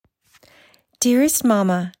Dearest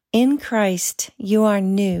Mama, in Christ you are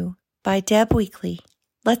new by Deb Weekly.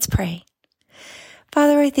 Let's pray.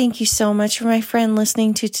 Father, I thank you so much for my friend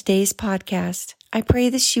listening to today's podcast. I pray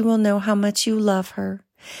that she will know how much you love her.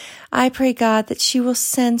 I pray, God, that she will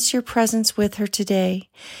sense your presence with her today.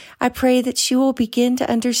 I pray that she will begin to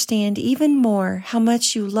understand even more how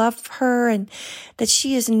much you love her and that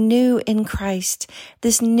she is new in Christ.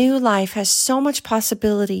 This new life has so much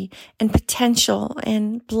possibility and potential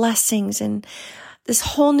and blessings and this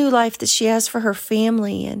whole new life that she has for her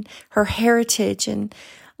family and her heritage. And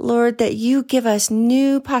Lord, that you give us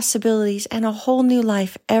new possibilities and a whole new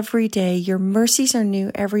life every day. Your mercies are new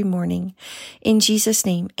every morning. In Jesus'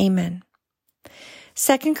 name, amen.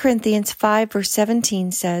 2 Corinthians 5 verse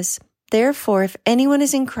 17 says, Therefore, if anyone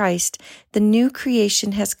is in Christ, the new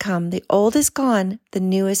creation has come. The old is gone, the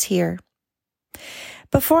new is here.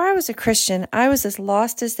 Before I was a Christian, I was as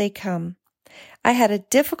lost as they come. I had a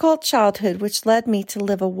difficult childhood which led me to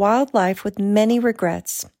live a wild life with many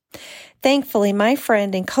regrets. Thankfully, my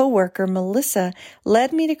friend and co-worker, Melissa,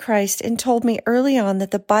 led me to Christ and told me early on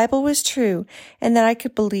that the Bible was true and that I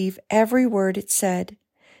could believe every word it said.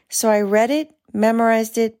 So I read it,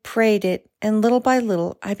 memorized it, prayed it, and little by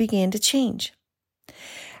little, I began to change.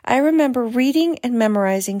 I remember reading and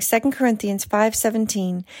memorizing 2 Corinthians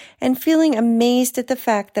 5:17 and feeling amazed at the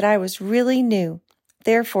fact that I was really new.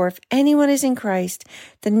 Therefore, if anyone is in Christ,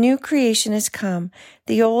 the new creation has come.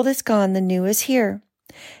 The old is gone, the new is here.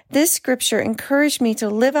 This scripture encouraged me to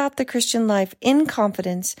live out the Christian life in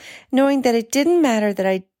confidence, knowing that it didn't matter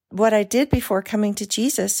what I did before coming to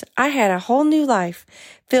Jesus. I had a whole new life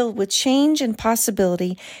filled with change and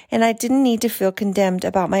possibility, and I didn't need to feel condemned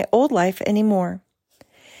about my old life anymore.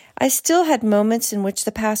 I still had moments in which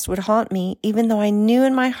the past would haunt me, even though I knew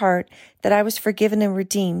in my heart that I was forgiven and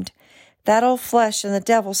redeemed. That old flesh and the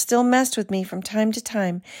devil still messed with me from time to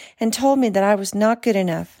time and told me that I was not good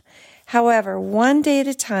enough. However, one day at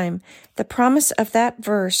a time, the promise of that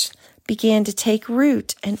verse began to take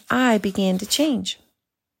root and I began to change.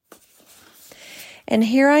 And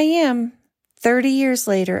here I am, 30 years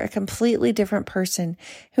later, a completely different person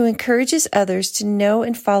who encourages others to know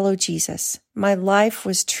and follow Jesus. My life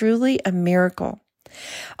was truly a miracle.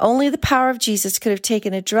 Only the power of Jesus could have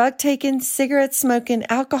taken a drug-taking, cigarette-smoking,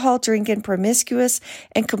 alcohol-drinking, promiscuous,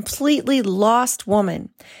 and completely lost woman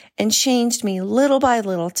and changed me little by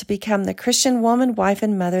little to become the Christian woman, wife,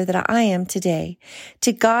 and mother that I am today.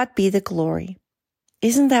 To God be the glory.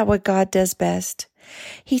 Isn't that what God does best?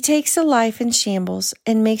 He takes a life in shambles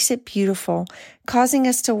and makes it beautiful, causing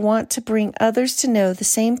us to want to bring others to know the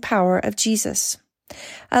same power of Jesus.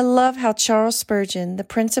 I love how Charles Spurgeon, the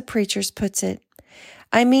Prince of Preachers, puts it.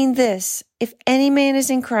 I mean this, if any man is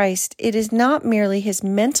in Christ, it is not merely his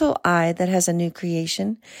mental eye that has a new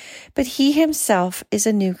creation, but he himself is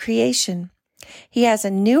a new creation. He has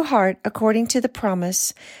a new heart according to the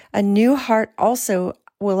promise. A new heart also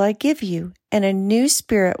will I give you, and a new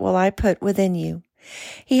spirit will I put within you.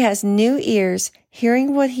 He has new ears,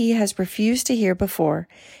 hearing what he has refused to hear before.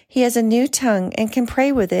 He has a new tongue and can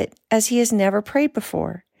pray with it as he has never prayed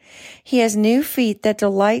before. He has new feet that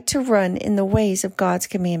delight to run in the ways of God's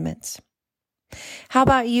commandments. How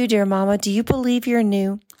about you, dear Mama? Do you believe you're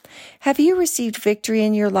new? Have you received victory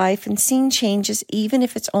in your life and seen changes even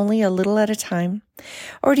if it's only a little at a time?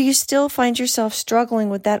 Or do you still find yourself struggling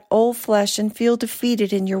with that old flesh and feel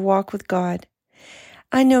defeated in your walk with God?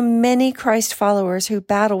 I know many Christ followers who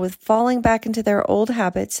battle with falling back into their old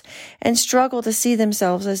habits and struggle to see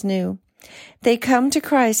themselves as new. They come to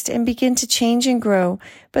Christ and begin to change and grow,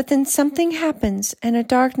 but then something happens and a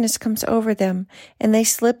darkness comes over them and they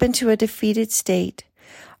slip into a defeated state.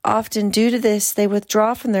 Often due to this, they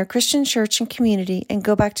withdraw from their Christian church and community and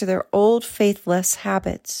go back to their old faithless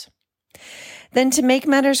habits. Then to make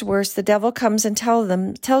matters worse, the devil comes and tells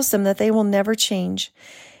them that they will never change.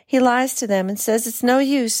 He lies to them and says it's no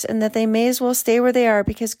use and that they may as well stay where they are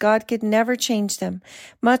because God could never change them,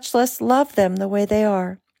 much less love them the way they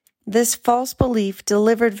are. This false belief,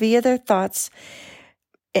 delivered via their thoughts,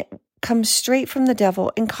 it comes straight from the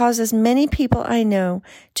devil and causes many people I know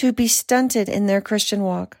to be stunted in their Christian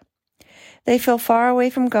walk. They feel far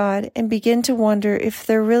away from God and begin to wonder if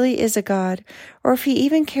there really is a God or if he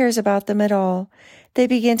even cares about them at all. They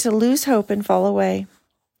begin to lose hope and fall away.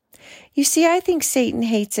 You see, I think Satan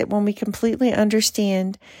hates it when we completely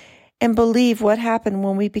understand and believe what happened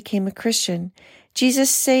when we became a Christian. Jesus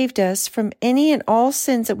saved us from any and all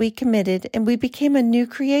sins that we committed, and we became a new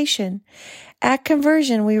creation. At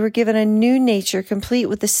conversion, we were given a new nature complete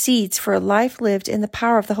with the seeds for a life lived in the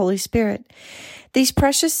power of the Holy Spirit. These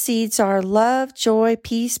precious seeds are love, joy,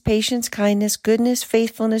 peace, patience, kindness, goodness,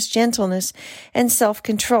 faithfulness, gentleness, and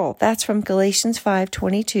self-control. That's from Galatians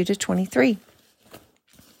 5:22-23.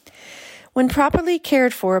 When properly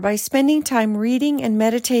cared for by spending time reading and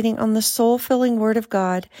meditating on the soul-filling Word of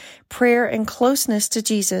God, prayer, and closeness to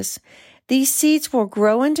Jesus, these seeds will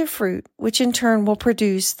grow into fruit, which in turn will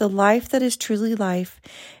produce the life that is truly life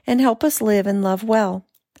and help us live and love well.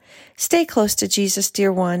 Stay close to Jesus,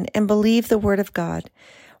 dear one, and believe the Word of God.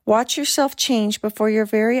 Watch yourself change before your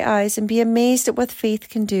very eyes and be amazed at what faith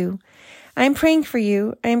can do. I am praying for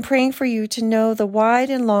you. I am praying for you to know the wide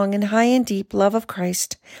and long and high and deep love of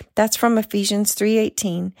Christ. That's from Ephesians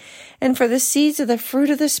 3:18. And for the seeds of the fruit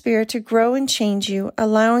of the Spirit to grow and change you,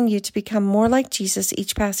 allowing you to become more like Jesus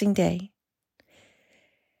each passing day.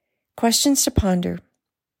 Questions to ponder.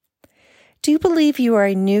 Do you believe you are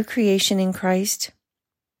a new creation in Christ?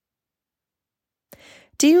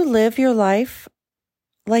 Do you live your life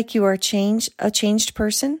like you are a changed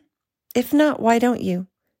person? If not, why don't you?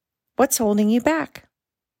 What's holding you back?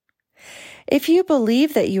 If you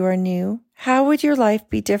believe that you are new, how would your life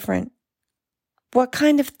be different? What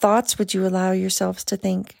kind of thoughts would you allow yourselves to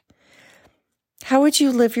think? How would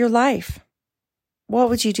you live your life? What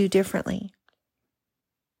would you do differently?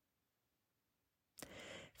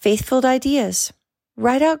 Faith-filled ideas.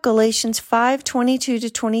 Write out Galatians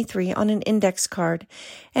 5:22-23 on an index card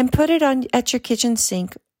and put it on at your kitchen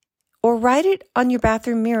sink, or write it on your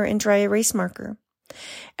bathroom mirror in dry erase marker.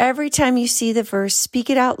 Every time you see the verse, speak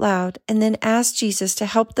it out loud and then ask Jesus to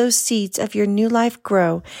help those seeds of your new life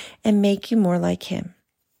grow and make you more like Him.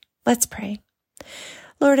 Let's pray.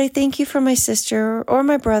 Lord, I thank you for my sister or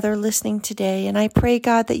my brother listening today, and I pray,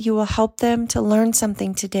 God, that you will help them to learn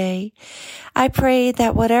something today. I pray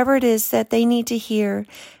that whatever it is that they need to hear,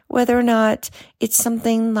 whether or not it's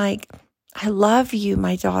something like, I love you,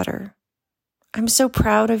 my daughter. I'm so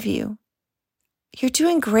proud of you. You're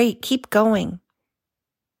doing great. Keep going.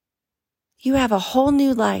 You have a whole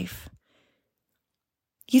new life.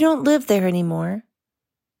 You don't live there anymore.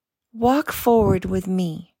 Walk forward with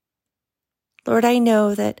me. Lord, I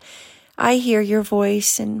know that I hear your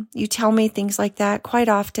voice and you tell me things like that quite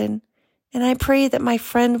often. And I pray that my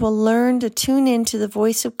friend will learn to tune into the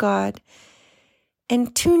voice of God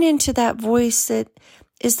and tune into that voice that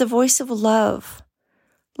is the voice of love.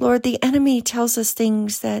 Lord, the enemy tells us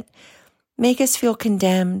things that make us feel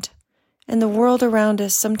condemned. And the world around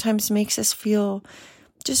us sometimes makes us feel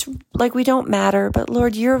just like we don't matter. But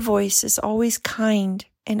Lord, your voice is always kind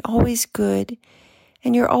and always good.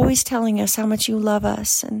 And you're always telling us how much you love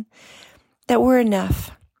us and that we're enough.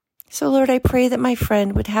 So Lord, I pray that my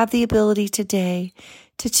friend would have the ability today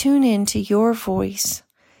to tune in to your voice.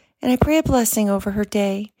 And I pray a blessing over her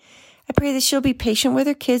day. I pray that she'll be patient with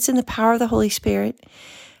her kids in the power of the Holy Spirit.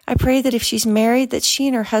 I pray that if she's married, that she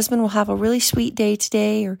and her husband will have a really sweet day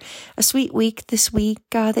today or a sweet week this week.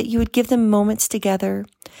 God, that you would give them moments together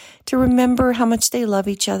to remember how much they love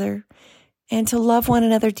each other and to love one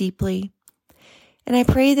another deeply. And I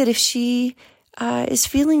pray that if she is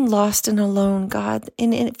feeling lost and alone, God,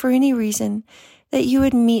 for any reason, that you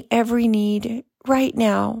would meet every need right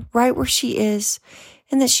now, right where she is,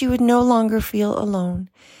 and that she would no longer feel alone,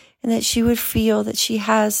 and that she would feel that she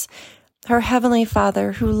has her Heavenly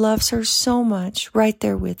Father who loves her so much right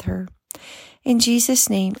there with her. In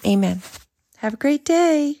Jesus' name, amen. Have a great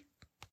day.